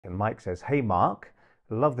And Mike says, "Hey Mark,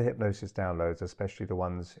 love the hypnosis downloads, especially the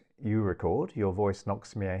ones you record. Your voice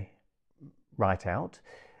knocks me right out.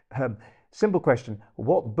 Simple question,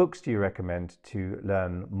 what books do you recommend to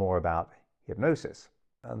learn more about hypnosis?"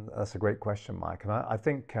 And that's a great question, Mike. And I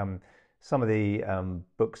think some of the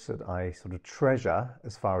books that I sort of treasure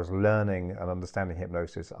as far as learning and understanding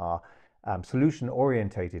hypnosis are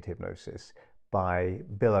Solution-Orientated Hypnosis by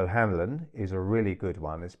Bill O'Hanlon is a really good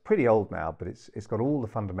one. It's pretty old now, but it's got all the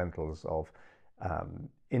fundamentals of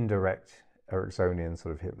indirect Ericksonian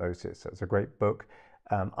sort of hypnosis. So it's a great book.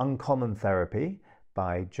 Uncommon Therapy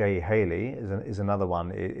by Jay Haley is another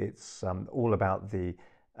one. It's all about the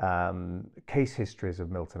case histories of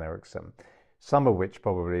Milton Erickson, some of which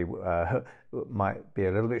probably might be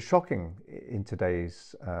a little bit shocking in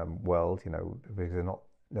today's world, you know, because they're not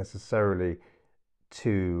necessarily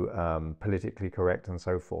too politically correct and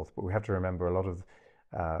so forth. But we have to remember a lot of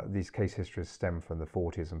these case histories stem from the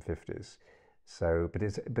 40s and 50s. So, but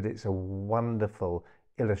it's a wonderful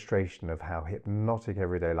illustration of how hypnotic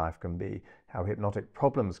everyday life can be, how hypnotic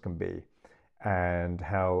problems can be, and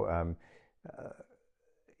how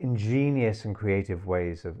ingenious and creative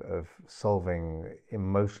ways of solving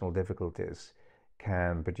emotional difficulties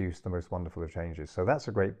can produce the most wonderful of changes. So that's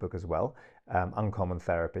a great book as well, Uncommon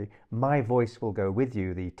Therapy. My Voice Will Go With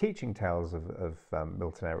You, The Teaching Tales of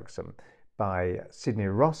Milton Erickson by Sidney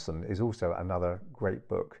Rawson is also another great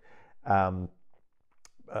book.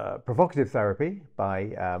 Provocative Therapy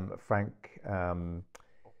by Frank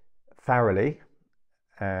Farrelly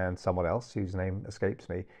and someone else whose name escapes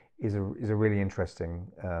me is a really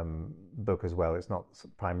interesting book as well. It's not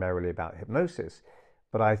primarily about hypnosis,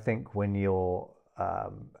 but I think when you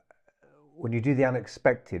do the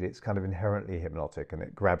unexpected, it's kind of inherently hypnotic, and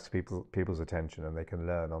it grabs people's attention, and they can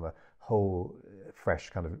learn on a whole fresh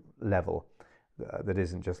kind of level that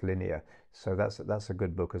isn't just linear. So that's a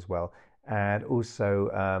good book as well. And also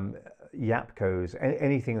Yapko's,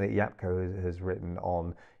 anything that Yapko has written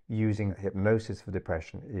on using hypnosis for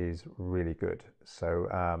depression is really good. So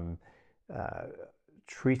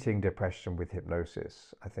Treating Depression with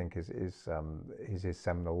Hypnosis, I think, is his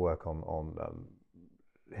seminal work on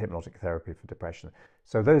hypnotic therapy for depression.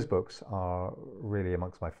 So those books are really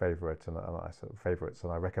amongst my favorites, and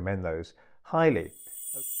I recommend those highly.